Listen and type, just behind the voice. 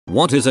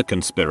What is a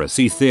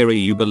conspiracy theory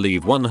you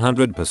believe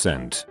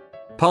 100%?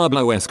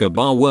 Pablo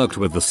Escobar worked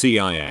with the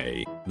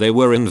CIA. They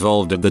were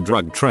involved in the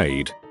drug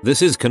trade.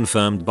 This is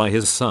confirmed by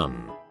his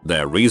son.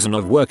 Their reason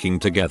of working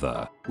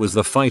together was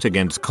the fight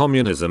against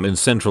communism in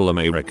Central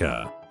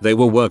America. They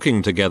were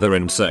working together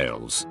in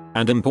sales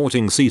and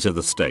importing seeds to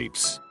the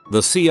States.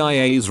 The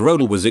CIA's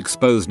role was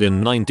exposed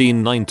in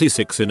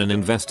 1996 in an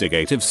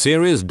investigative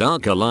series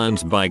Dark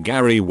Alliance by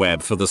Gary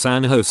Webb for the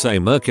San Jose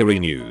Mercury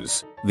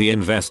News. The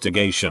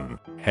investigation,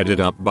 headed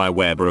up by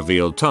Webb,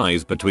 revealed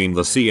ties between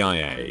the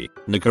CIA,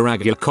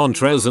 Nicaragua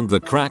Contras and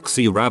the crack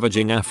sea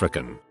ravaging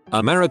African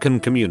American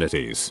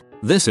communities.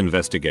 This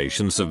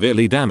investigation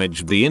severely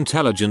damaged the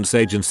intelligence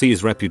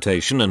agency's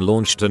reputation and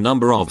launched a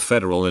number of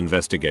federal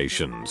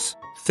investigations.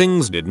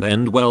 Things didn't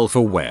end well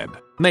for Webb.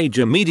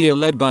 Major media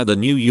led by the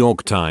New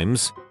York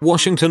Times,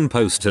 Washington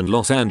Post and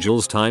Los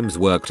Angeles Times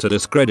worked to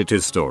discredit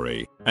his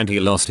story, and he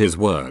lost his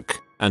work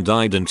and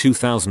died in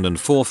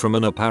 2004 from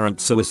an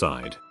apparent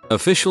suicide.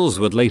 Officials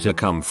would later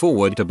come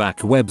forward to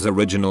back Webb's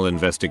original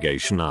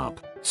investigation up.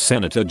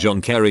 Senator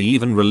John Kerry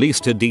even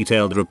released a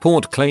detailed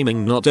report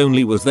claiming not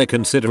only was there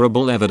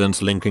considerable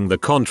evidence linking the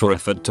Contra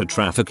effort to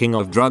trafficking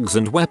of drugs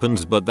and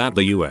weapons, but that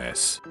the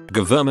US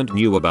government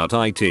knew about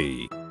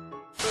it.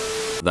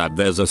 That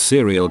there's a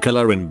serial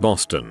killer in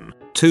Boston.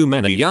 Too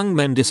many young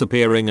men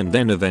disappearing and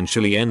then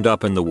eventually end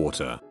up in the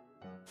water.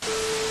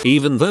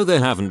 Even though there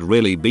haven't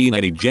really been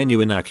any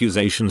genuine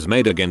accusations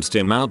made against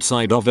him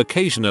outside of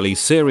occasionally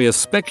serious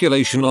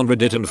speculation on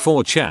Reddit and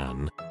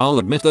 4chan, I'll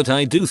admit that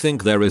I do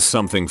think there is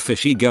something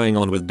fishy going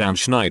on with Dan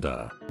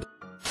Schneider.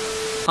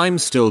 I'm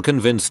still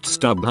convinced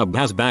StubHub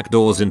has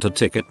backdoors into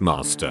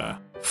Ticketmaster.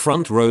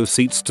 Front row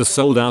seats to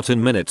sold out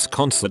in minutes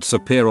concerts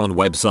appear on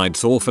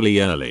websites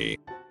awfully early.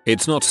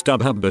 It's not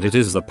StubHub, but it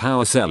is the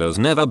power sellers,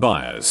 never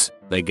buyers.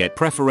 They get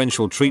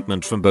preferential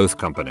treatment from both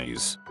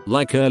companies,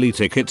 like early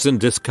tickets and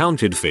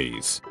discounted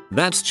fees.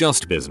 That's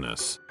just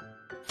business.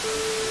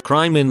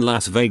 Crime in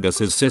Las Vegas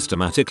is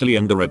systematically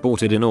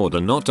underreported in order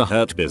not to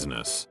hurt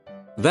business.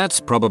 That's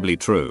probably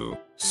true.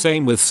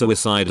 Same with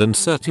suicide and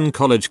certain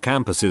college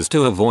campuses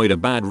to avoid a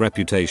bad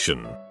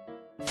reputation.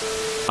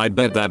 I'd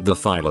bet that the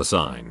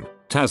thylacine,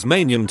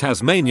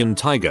 Tasmanian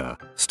tiger,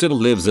 still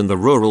lives in the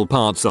rural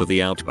parts of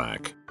the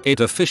outback. It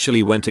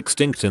officially went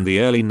extinct in the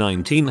early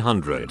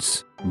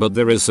 1900s, but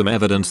there is some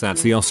evidence that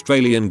the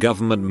Australian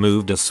government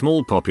moved a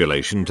small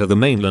population to the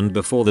mainland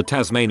before the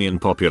Tasmanian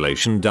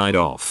population died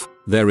off.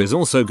 There is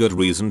also good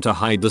reason to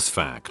hide this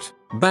fact.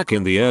 Back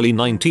in the early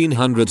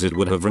 1900s it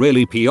would have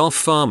really pissed off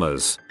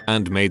farmers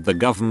and made the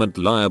government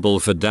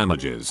liable for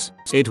damages.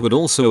 It would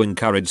also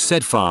encourage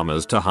said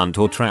farmers to hunt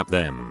or trap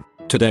them.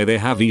 Today they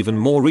have even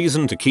more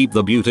reason to keep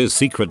the beauties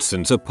secret,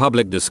 since a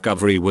public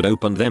discovery would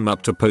open them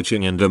up to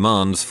poaching and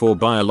demands for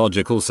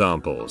biological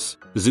samples,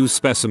 zoo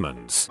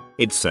specimens,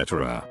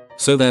 etc.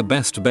 So their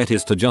best bet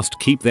is to just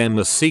keep them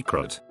a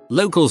secret.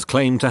 Locals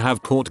claim to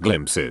have caught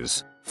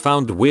glimpses,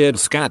 found weird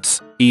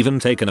scats, even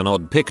taken an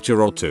odd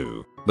picture or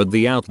two. But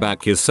the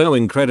outback is so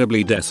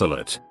incredibly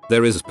desolate,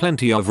 there is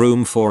plenty of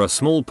room for a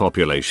small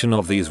population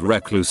of these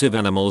reclusive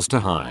animals to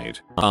hide.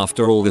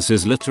 After all, this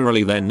is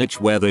literally their niche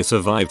where they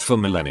survived for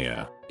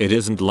millennia. It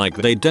isn't like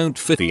they don't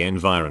fit the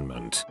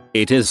environment.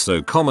 It is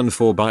so common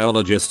for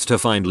biologists to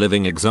find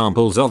living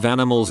examples of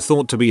animals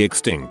thought to be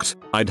extinct.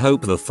 I'd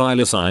hope the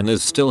thylacine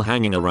is still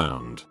hanging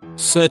around.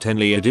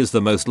 Certainly it is the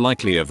most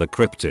likely of the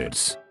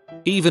cryptids.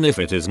 Even if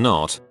it is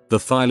not, the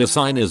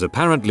thylacine is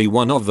apparently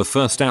one of the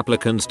first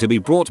applicants to be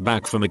brought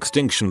back from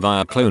extinction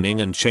via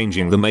cloning and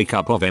changing the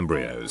makeup of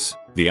embryos.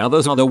 The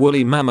others are the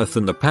woolly mammoth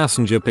and the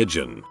passenger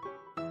pigeon.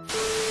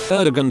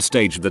 Erdogan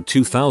staged the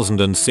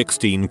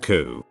 2016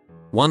 coup.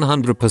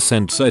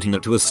 100% certain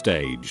it was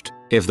staged.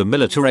 If the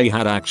military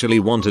had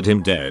actually wanted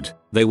him dead,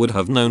 they would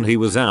have known he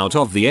was out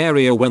of the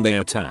area when they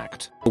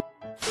attacked.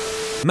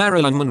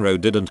 Marilyn Monroe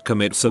didn't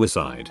commit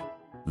suicide.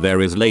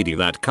 There is lady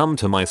that come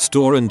to my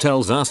store and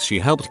tells us she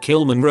helped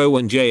kill Monroe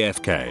and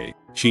JFK.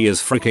 She is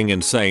freaking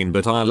insane,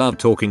 but I love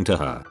talking to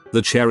her.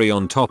 The cherry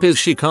on top is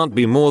she can't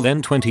be more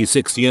than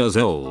 26 years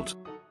old.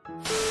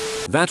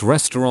 That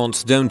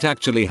restaurants don't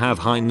actually have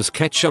Heinz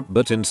ketchup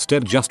but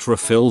instead just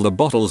refill the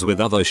bottles with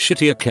other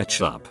shittier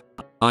ketchup.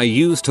 I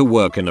used to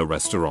work in a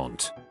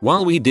restaurant.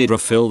 While we did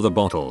refill the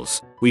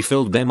bottles, we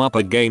filled them up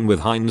again with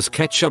Heinz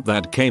ketchup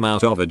that came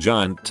out of a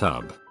giant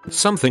tub.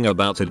 Something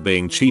about it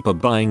being cheaper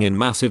buying in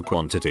massive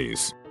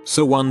quantities.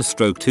 So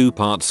 1/2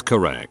 parts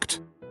correct.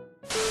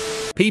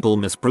 People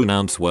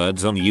mispronounce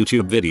words on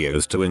YouTube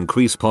videos to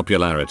increase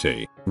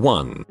popularity.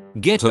 1.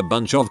 Get a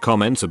bunch of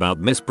comments about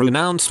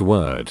mispronounced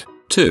word.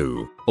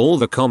 2. All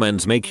the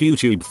comments make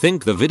YouTube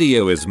think the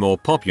video is more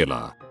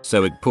popular,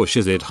 so it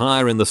pushes it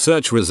higher in the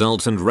search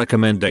results and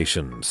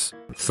recommendations.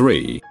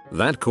 3.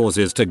 That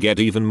causes to get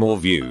even more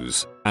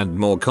views and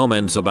more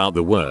comments about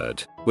the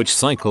word, which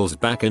cycles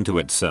back into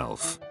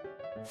itself.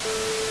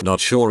 Not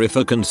sure if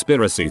a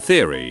conspiracy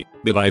theory,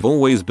 but I've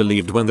always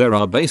believed when there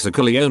are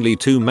basically only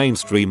two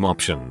mainstream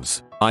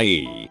options,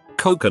 i.e.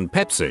 Coke and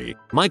Pepsi,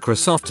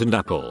 Microsoft and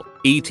Apple,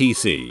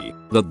 etc.,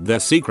 that they're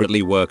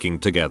secretly working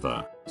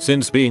together.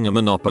 since being a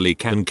monopoly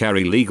can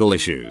carry legal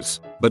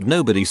issues, but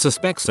nobody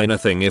suspects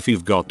anything if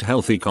you've got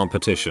healthy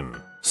competition.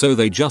 So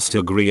they just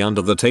agree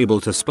under the table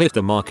to split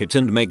the market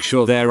and make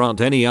sure there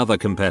aren't any other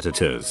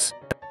competitors.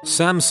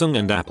 Samsung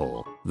and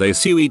Apple, they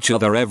sue each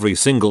other every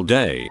single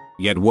day,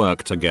 yet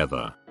work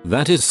together.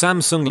 That is,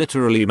 Samsung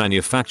literally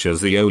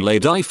manufactures the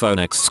OLED iPhone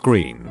X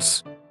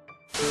screens.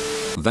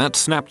 That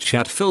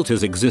Snapchat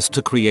filters exist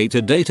to create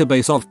a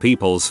database of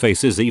people's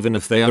faces even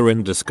if they are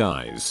in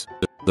disguise.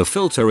 The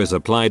filter is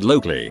applied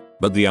locally,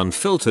 but the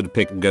unfiltered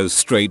pic goes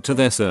straight to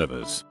their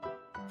servers.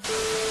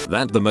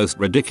 That the most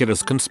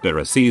ridiculous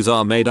conspiracies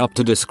are made up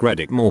to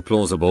discredit more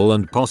plausible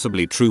and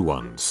possibly true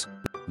ones.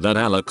 That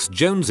Alex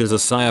Jones is a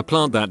sire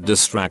plant that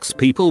distracts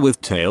people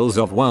with tales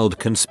of wild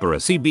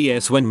conspiracy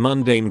BS when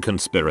mundane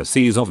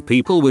conspiracies of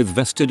people with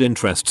vested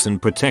interests in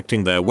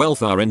protecting their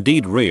wealth are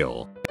indeed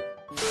real.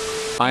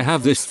 I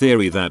have this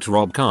theory that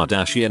Rob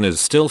Kardashian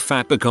is still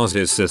fat because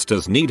his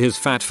sisters need his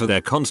fat for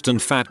their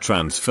constant fat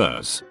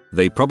transfers.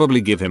 They probably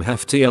give him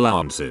hefty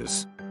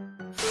allowances.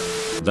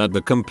 That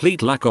the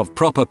complete lack of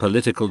proper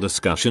political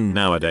discussion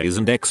nowadays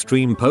and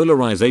extreme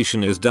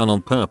polarization is done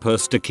on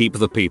purpose to keep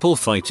the people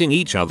fighting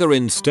each other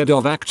instead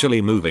of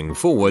actually moving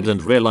forward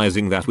and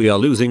realizing that we are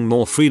losing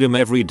more freedom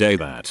every day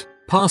that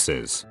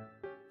passes.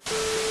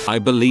 I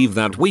believe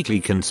that weekly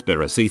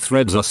conspiracy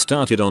threads are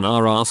started on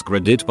our Ask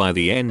Reddit by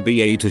the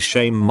NBA to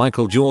shame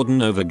Michael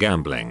Jordan over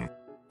gambling.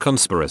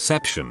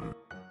 Conspiraception.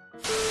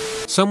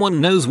 Someone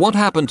knows what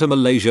happened to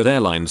Malaysia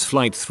Airlines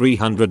Flight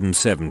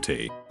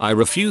 370. I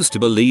refuse to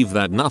believe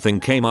that nothing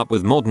came up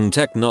with modern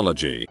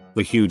technology,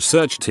 the huge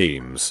search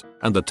teams,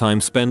 and the time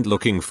spent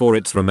looking for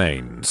its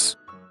remains.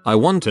 I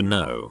want to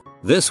know.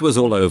 This was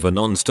all over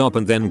non-stop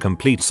and then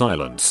complete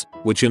silence,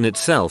 which in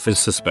itself is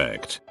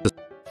suspect.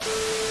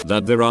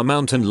 That there are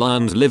mountain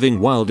lions living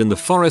wild in the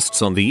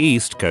forests on the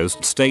east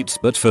coast states,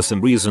 but for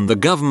some reason the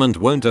government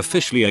won't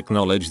officially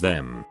acknowledge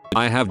them.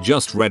 I have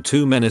just read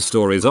too many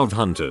stories of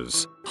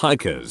hunters,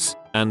 hikers,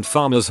 and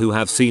farmers who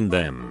have seen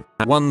them.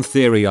 One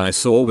theory I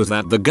saw was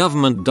that the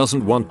government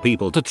doesn't want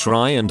people to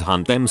try and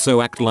hunt them,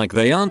 so act like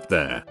they aren't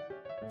there.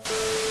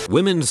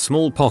 Women's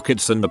small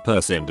pockets and the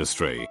purse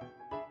industry.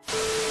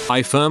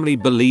 I firmly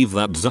believe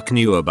that Zuck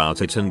knew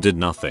about it and did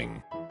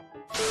nothing.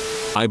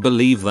 I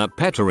believe that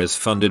PETA is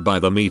funded by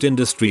the meat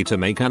industry to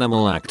make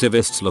animal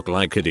activists look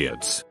like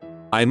idiots.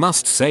 I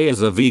must say,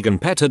 as a vegan,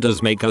 PETA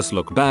does make us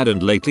look bad,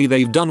 and lately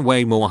they've done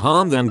way more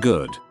harm than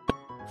good.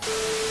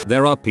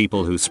 There are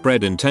people who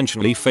spread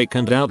intentionally fake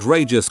and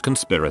outrageous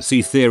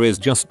conspiracy theories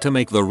just to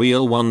make the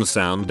real ones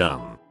sound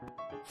dumb.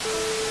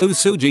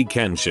 Usuji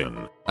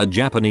Kenshin, a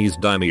Japanese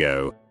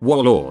daimyo,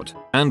 warlord,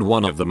 and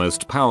one of the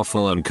most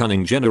powerful and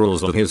cunning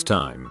generals of his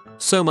time,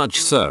 so much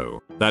so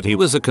that he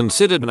was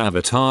considered an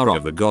avatar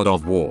of the god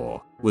of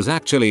war, was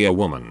actually a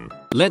woman.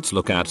 Let's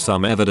look at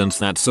some evidence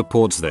that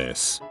supports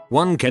this.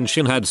 1.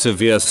 Kenshin had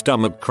severe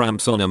stomach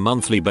cramps on a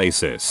monthly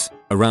basis.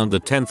 Around the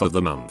 10th of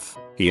the month,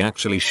 he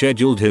actually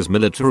scheduled his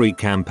military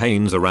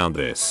campaigns around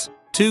this.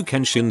 2.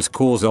 Kenshin's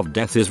cause of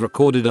death is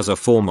recorded as a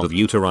form of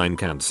uterine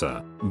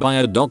cancer by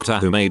a doctor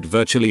who made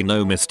virtually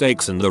no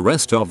mistakes in the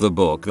rest of the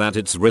book that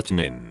it's written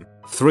in.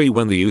 3.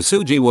 When the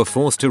Usuji were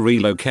forced to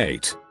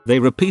relocate, they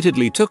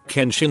repeatedly took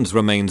Kenshin's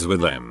remains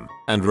with them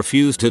and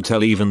refused to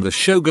tell even the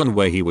shogun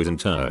where he was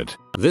interred.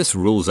 This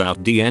rules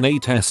out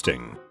DNA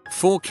testing.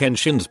 4.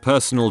 Kenshin's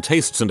personal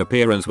tastes and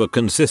appearance were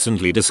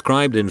consistently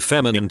described in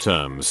feminine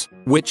terms,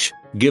 which,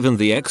 given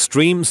the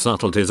extreme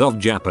subtleties of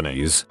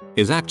Japanese,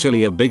 is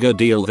actually a bigger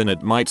deal than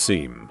it might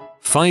seem.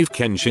 5.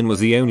 Kenshin was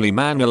the only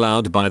man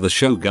allowed by the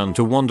shogun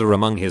to wander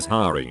among his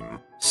harem.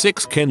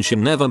 6.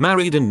 Kenshin never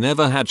married and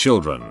never had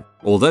children,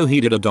 although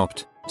he did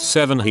adopt.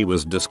 7. He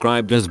was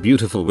described as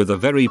beautiful with a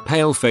very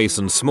pale face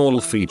and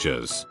small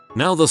features.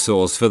 Now the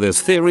source for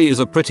this theory is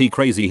a pretty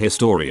crazy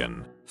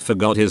historian.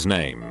 Forgot his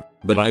name,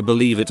 but I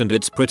believe it, and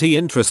it's pretty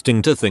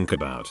interesting to think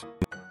about.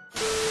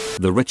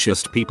 The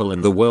richest people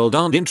in the world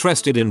aren't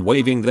interested in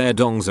waving their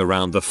dongs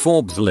around the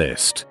Forbes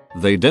list.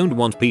 They don't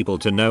want people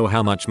to know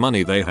how much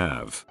money they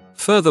have.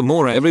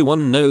 Furthermore,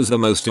 everyone knows the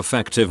most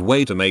effective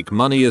way to make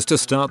money is to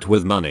start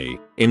with money,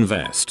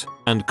 invest,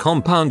 and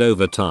compound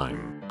over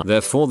time.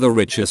 Therefore, the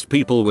richest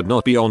people would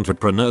not be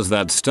entrepreneurs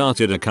that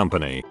started a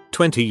company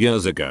 20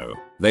 years ago.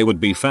 They would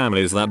be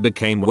families that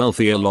became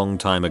wealthy a long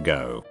time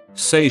ago,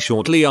 say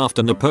shortly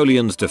after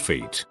Napoleon's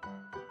defeat.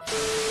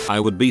 I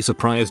would be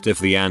surprised if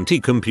the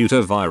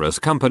anti-computer virus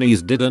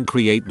companies didn't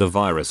create the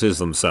viruses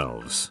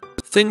themselves.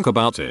 Think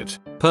about it.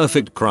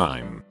 Perfect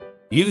crime.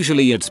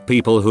 Usually it's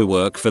people who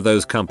work for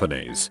those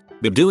companies,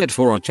 but do it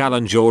for a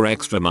challenge or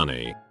extra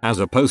money, as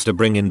opposed to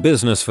bring in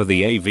business for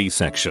the AV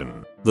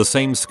section. The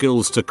same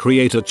skills to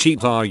create a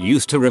cheat are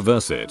used to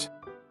reverse it.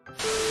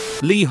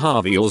 Lee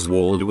Harvey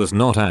Oswald was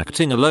not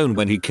acting alone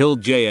when he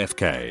killed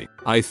JFK.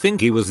 I think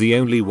he was the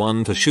only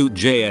one to shoot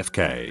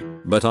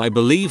JFK, but I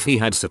believe he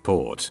had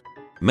support.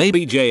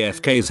 Maybe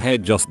JFK's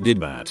head just did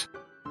that.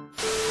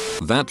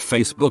 That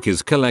Facebook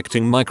is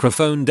collecting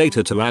microphone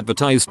data to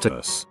advertise to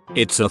us.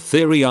 It's a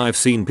theory I've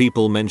seen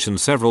people mention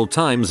several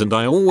times and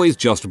I always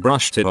just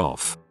brushed it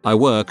off. I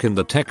work in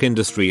the tech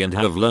industry and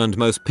have learned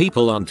most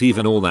people aren't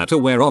even all that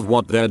aware of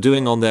what they're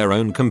doing on their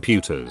own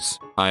computers.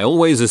 I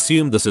always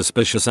assumed the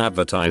suspicious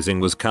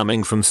advertising was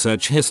coming from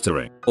search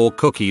history or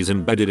cookies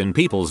embedded in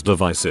people's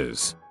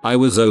devices. I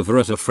was over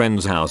at a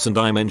friend's house and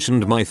I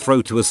mentioned my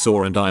throat was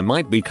sore and I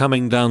might be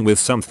coming down with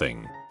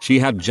something. She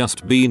had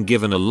just been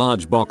given a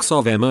large box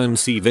of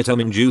M&C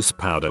vitamin juice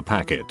powder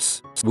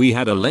packets. We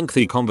had a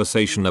lengthy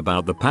conversation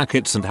about the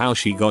packets and how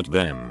she got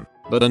them.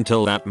 But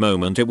until that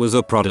moment it was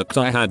a product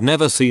I had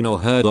never seen or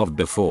heard of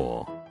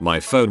before. My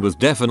phone was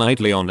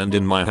definitely on and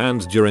in my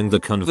hands during the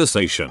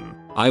conversation.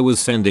 I was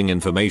sending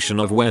information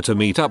of where to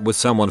meet up with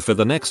someone for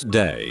the next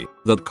day.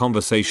 That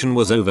conversation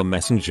was over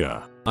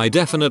Messenger. I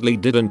definitely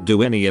didn't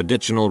do any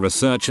additional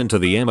research into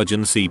the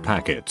emergency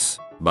packets.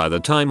 By the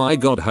time I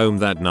got home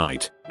that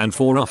night, and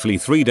for roughly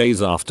 3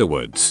 days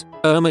afterwards,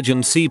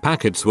 emergency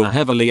packets were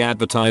heavily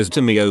advertised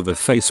to me over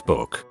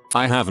Facebook.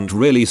 I haven't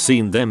really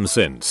seen them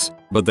since,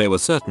 but they were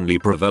certainly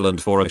prevalent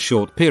for a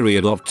short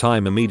period of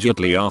time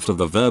immediately after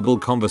the verbal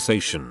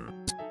conversation.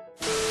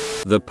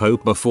 The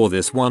Pope before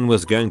this one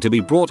was going to be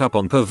brought up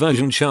on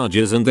perversion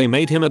charges and they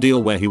made him a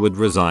deal where he would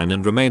resign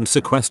and remain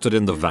sequestered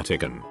in the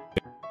Vatican.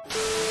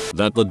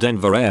 That the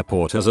Denver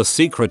airport has a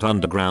secret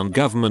underground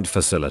government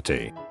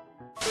facility.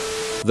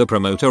 The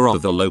promoter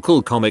of the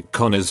local Comic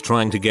Con is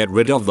trying to get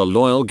rid of the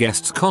loyal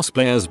guests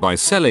cosplayers by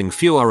selling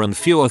fewer and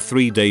fewer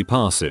 3-day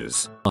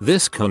passes.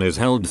 This con is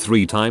held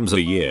 3 times a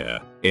year,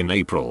 in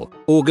April,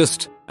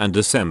 August, and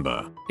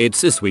December.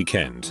 It's this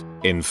weekend.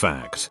 In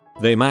fact,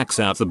 they max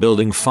out the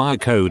building fire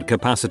code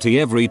capacity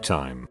every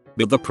time.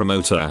 But the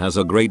promoter has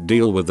a great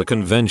deal with the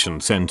convention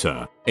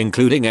center,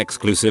 including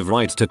exclusive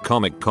rights to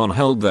Comic Con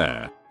held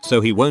there. So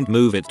he won't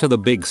move it to the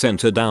big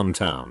center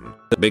downtown.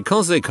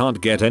 Because they can't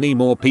get any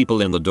more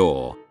people in the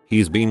door,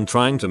 he's been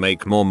trying to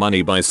make more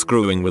money by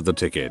screwing with the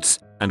tickets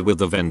and with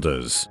the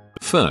vendors.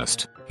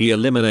 First, he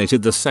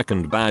eliminated the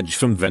second badge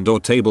from vendor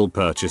table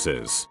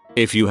purchases.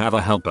 If you have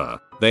a helper,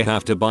 they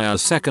have to buy a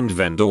second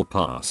vendor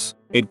pass.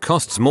 It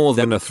costs more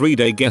than a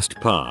 3-day guest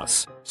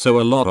pass, so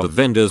a lot of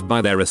vendors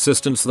buy their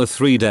assistants the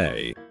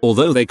 3-day,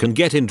 although they can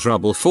get in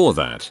trouble for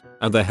that,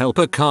 and the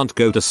helper can't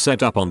go to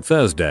set up on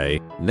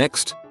Thursday.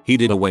 Next, he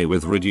did away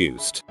with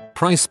reduced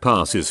price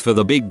passes for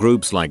the big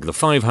groups like the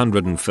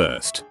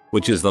 501st,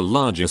 which is the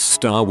largest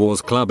Star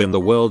Wars club in the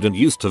world and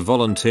used to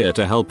volunteer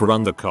to help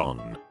run the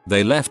con.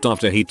 They left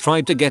after he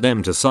tried to get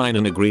them to sign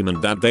an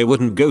agreement that they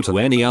wouldn't go to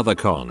any other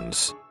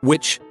cons,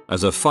 which,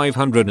 as a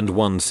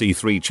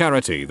 501c3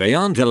 charity, they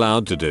aren't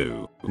allowed to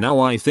do. Now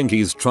I think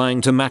he's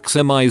trying to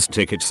maximize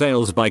ticket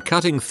sales by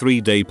cutting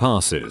 3-day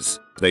passes.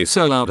 They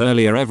sell out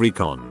earlier every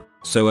con,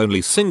 so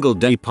only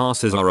single-day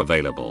passes are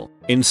available.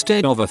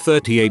 Instead of a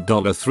 $38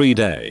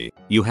 3-day,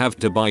 you have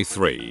to buy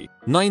 3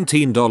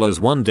 $19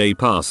 1-day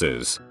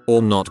passes,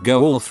 or not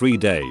go all 3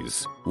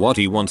 days. What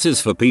he wants is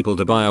for people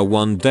to buy a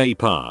 1-day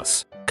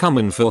pass, come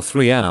in for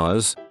 3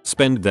 hours,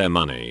 spend their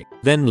money,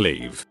 then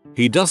leave.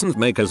 He doesn't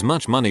make as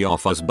much money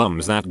off us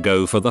bums that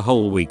go for the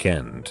whole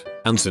weekend.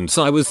 And since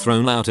I was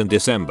thrown out in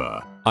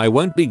December, I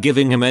won't be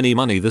giving him any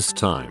money this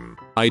time.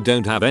 I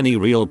don't have any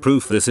real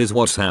proof this is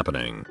what's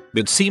happening,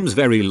 but seems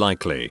very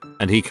likely,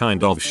 and he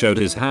kind of showed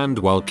his hand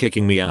while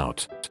kicking me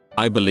out.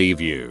 I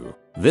believe you.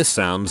 This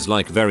sounds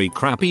like very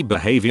crappy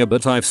behavior,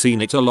 but I've seen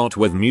it a lot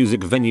with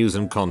music venues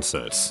and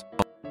concerts.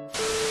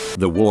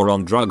 The war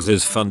on drugs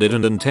is funded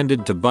and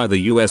intended to by the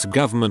US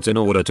government in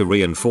order to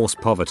reinforce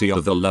poverty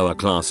of the lower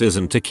classes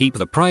and to keep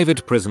the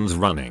private prisons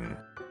running.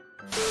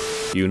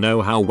 You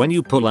know how when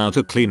you pull out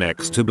a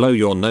Kleenex to blow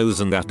your nose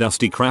and that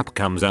dusty crap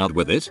comes out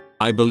with it?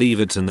 I believe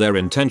it's in there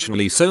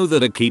intentionally so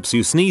that it keeps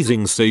you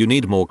sneezing, so you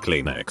need more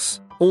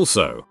Kleenex.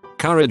 Also,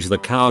 Courage the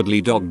Cowardly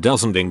Dog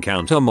doesn't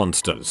encounter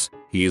monsters.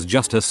 He is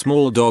just a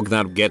small dog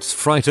that gets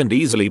frightened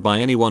easily by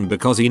anyone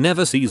because he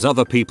never sees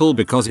other people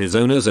because his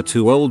owners are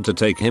too old to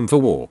take him for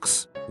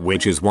walks.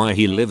 Which is why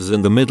he lives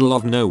in the middle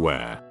of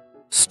nowhere.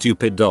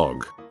 Stupid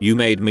dog, you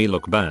made me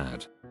look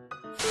bad.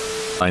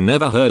 I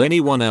never heard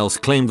anyone else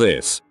claim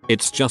this.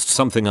 It's just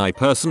something I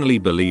personally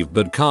believe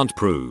but can't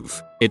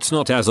prove. It's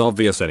not as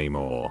obvious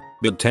anymore,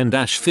 but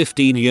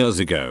 10-15 years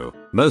ago,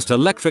 most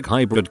electric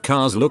hybrid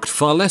cars looked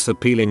far less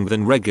appealing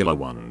than regular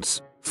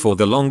ones. For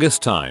the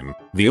longest time,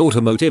 the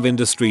automotive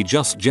industry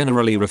just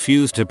generally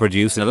refused to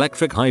produce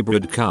electric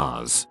hybrid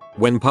cars.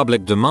 When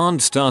public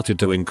demand started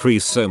to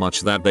increase so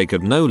much that they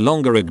could no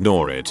longer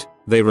ignore it,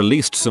 they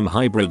released some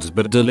hybrids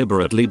but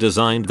deliberately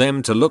designed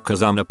them to look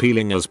as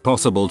unappealing as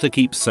possible to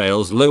keep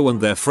sales low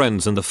and their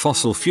friends in the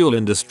fossil fuel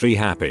industry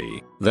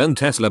happy. Then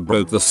Tesla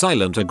broke the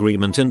silent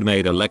agreement and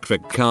made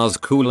electric cars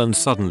cool, and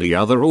suddenly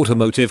other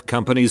automotive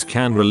companies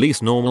can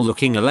release normal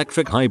looking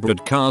electric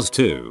hybrid cars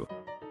too.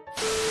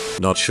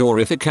 Not sure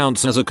if it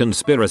counts as a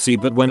conspiracy,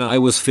 but when I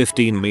was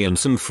 15 me and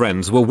some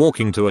friends were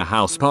walking to a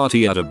house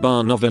party at a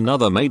barn of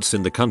another mates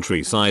in the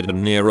countryside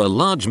and near a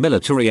large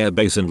military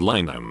airbase in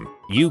Lynham.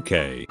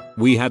 UK.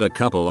 We had a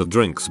couple of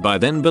drinks by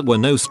then but were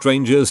no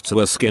strangers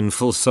to a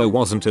skinful, so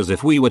wasn't as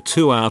if we were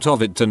too out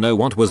of it to know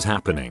what was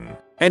happening.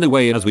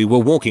 Anyway, as we were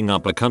walking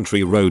up a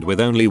country road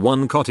with only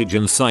one cottage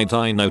in sight,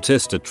 I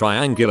noticed a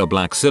triangular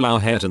black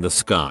silhouette in the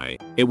sky.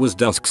 It was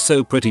dusk,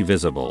 so pretty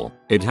visible.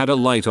 It had a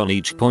light on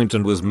each point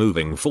and was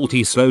moving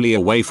faulty slowly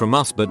away from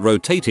us but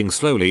rotating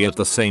slowly at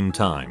the same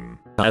time.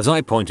 As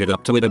I pointed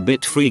up to it, a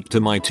bit freaked,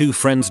 to my two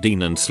friends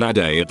Dean and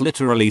Sladday, it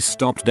literally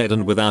stopped dead,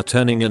 and without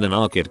turning in an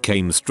arc it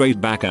came straight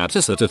back at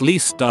us at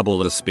least double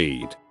the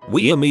speed.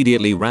 We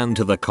immediately ran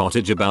to the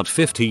cottage about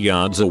 50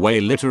 yards away,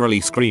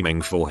 literally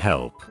screaming for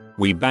help.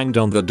 We banged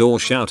on the door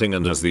shouting,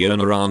 and as the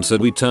owner answered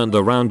we turned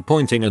around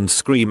pointing and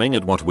screaming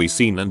at what we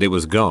seen, and it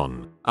was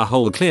gone. A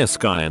whole clear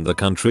sky and the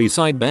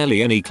countryside,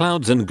 barely any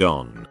clouds, and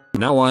gone.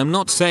 Now I'm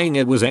not saying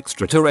it was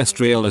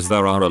extraterrestrial, as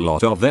there are a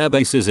lot of their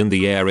bases in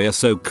the area,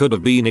 so could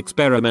have been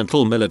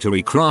experimental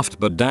military craft,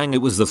 but dang,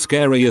 it was the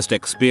scariest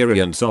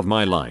experience of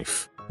my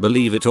life.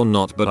 Believe it or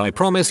not, but I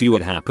promise you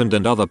it happened,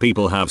 and other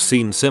people have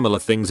seen similar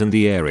things in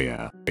the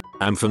area.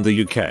 I'm from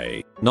the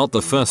UK. Not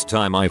the first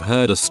time I've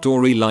heard a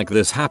story like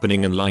this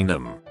happening in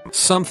Lynham.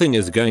 Something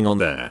is going on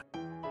there.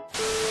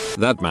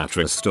 That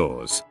mattress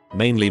stores,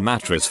 mainly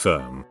Mattress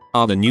Firm,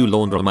 are the new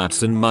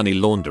laundromats in money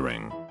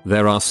laundering.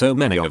 There are so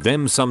many of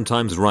them,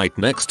 sometimes right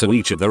next to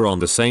each other on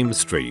the same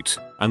street,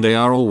 and they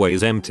are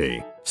always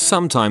empty.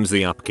 Sometimes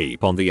the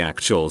upkeep on the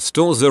actual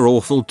stores are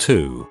awful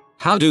too.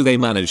 How do they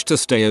manage to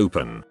stay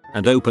open,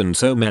 and open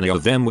so many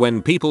of them,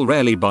 when people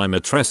rarely buy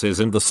mattresses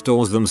and the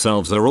stores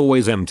themselves are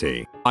always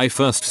empty? I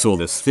first saw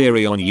this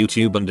theory on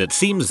YouTube, and it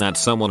seems that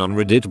someone on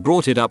Reddit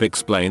brought it up,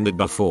 explained it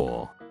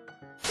before.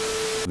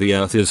 The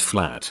earth is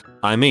flat.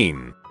 I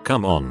mean,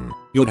 come on,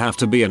 you'd have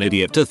to be an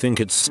idiot to think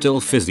it's still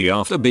fizzy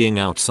after being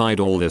outside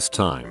all this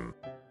time.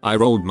 I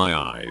rolled my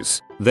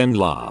eyes, then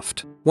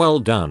laughed. Well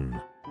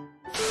done.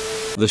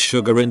 The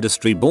sugar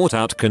industry bought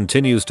out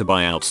continues to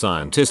buy out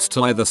scientists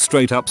to either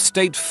straight up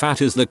state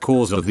fat is the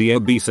cause of the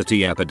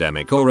obesity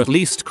epidemic, or at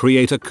least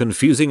create a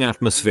confusing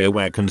atmosphere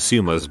where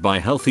consumers buy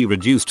healthy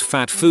reduced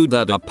fat food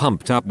that are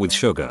pumped up with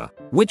sugar,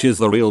 which is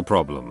the real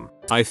problem.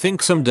 I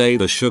think someday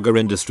the sugar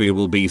industry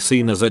will be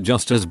seen as a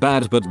just as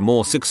bad but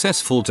more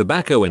successful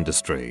tobacco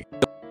industry.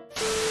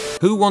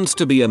 Who wants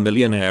to be a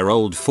millionaire?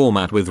 Old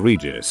format with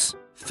Regis.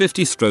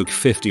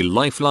 50/50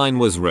 Lifeline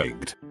was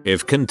rigged.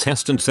 If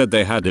contestants said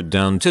they had it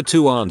down to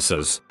 2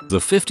 answers, the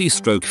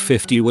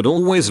 50/50 would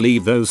always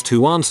leave those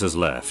 2 answers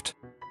left.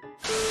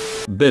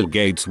 Bill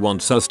Gates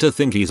wants us to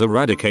think he's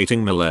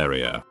eradicating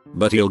malaria,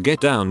 but he'll get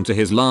down to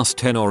his last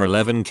 10 or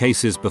 11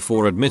 cases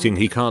before admitting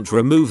he can't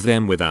remove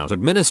them without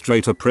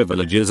administrator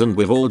privileges, and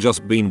we've all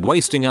just been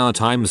wasting our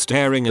time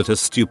staring at a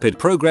stupid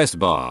progress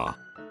bar.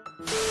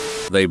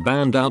 They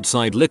banned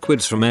outside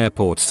liquids from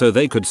airports so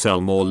they could sell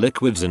more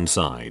liquids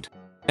inside.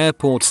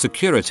 Airport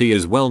security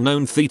is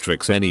well-known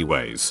theatrics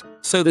anyways,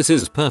 so this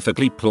is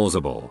perfectly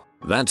plausible.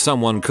 That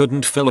someone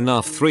couldn't fill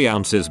enough 3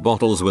 ounces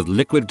bottles with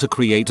liquid to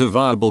create a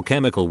viable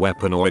chemical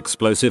weapon or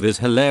explosive is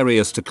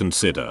hilarious to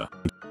consider.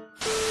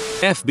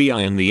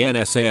 FBI and the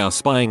NSA are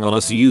spying on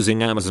us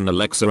using Amazon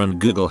Alexa and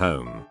Google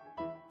Home.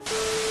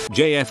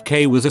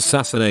 JFK was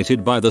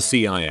assassinated by the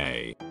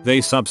CIA.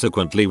 They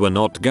subsequently were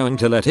not going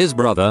to let his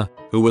brother,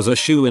 who was a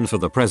shoo-in for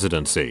the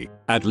presidency,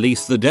 at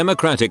least the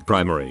Democratic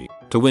primary,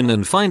 to win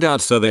and find out,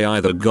 so they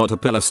either got a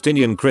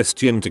Palestinian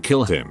Christian to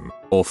kill him,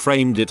 or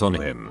framed it on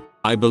him.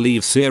 I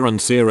believe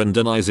Ciaran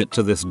denies it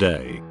to this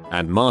day.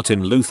 And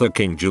Martin Luther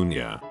King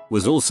Jr.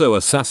 was also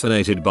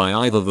assassinated by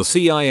either the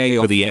CIA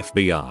or the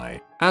FBI.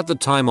 At the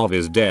time of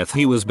his death,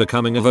 he was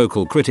becoming a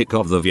vocal critic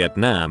of the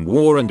Vietnam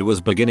War and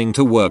was beginning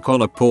to work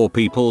on a Poor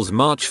People's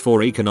March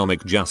for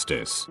Economic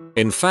Justice.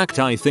 In fact,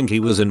 I think he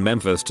was in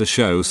Memphis to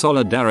show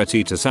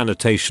solidarity to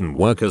sanitation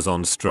workers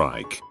on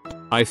strike.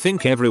 I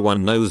think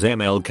everyone knows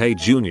MLK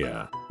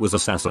Jr. was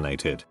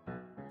assassinated.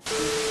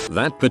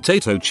 That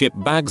potato chip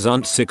bags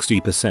aren't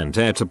 60%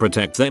 air to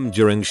protect them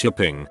during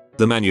shipping.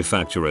 The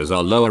manufacturers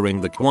are lowering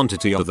the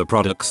quantity of the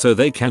product so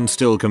they can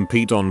still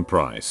compete on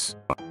price.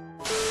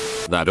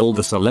 That all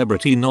the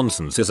celebrity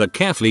nonsense is a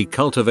carefully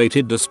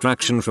cultivated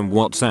distraction from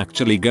what's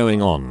actually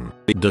going on.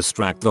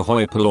 Distract the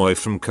hoi polloi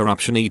from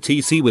corruption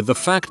etc. with the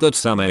fact that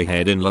some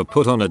ahead-in-law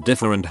put on a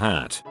different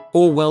hat.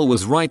 Orwell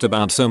was right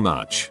about so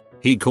much.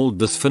 He called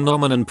this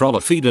phenomenon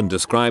prolified and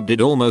described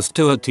it almost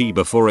to a T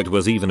before it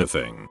was even a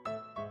thing.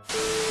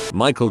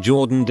 Michael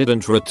Jordan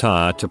didn't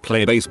retire to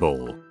play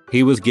baseball.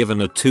 He was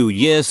given a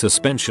 2-year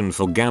suspension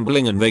for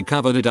gambling, and they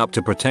covered it up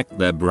to protect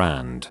their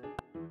brand.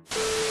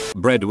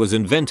 Bread was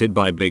invented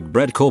by big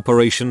bread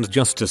corporations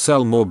just to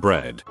sell more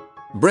bread.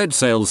 Bread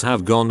sales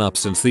have gone up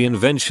since the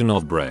invention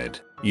of bread.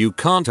 You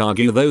can't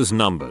argue those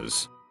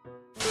numbers.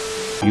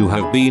 You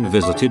have been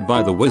visited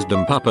by the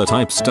wisdom pupper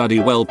type. Study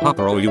well,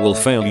 pupper, or you will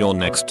fail your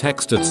next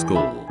test at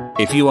school.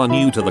 If you are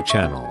new to the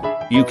channel,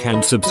 you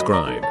can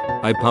subscribe.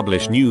 I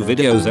publish new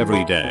videos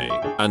every day.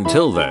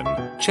 Until then,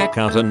 check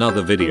out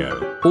another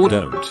video, or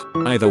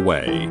don't. Either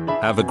way,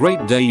 have a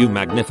great day, you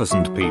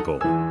magnificent people.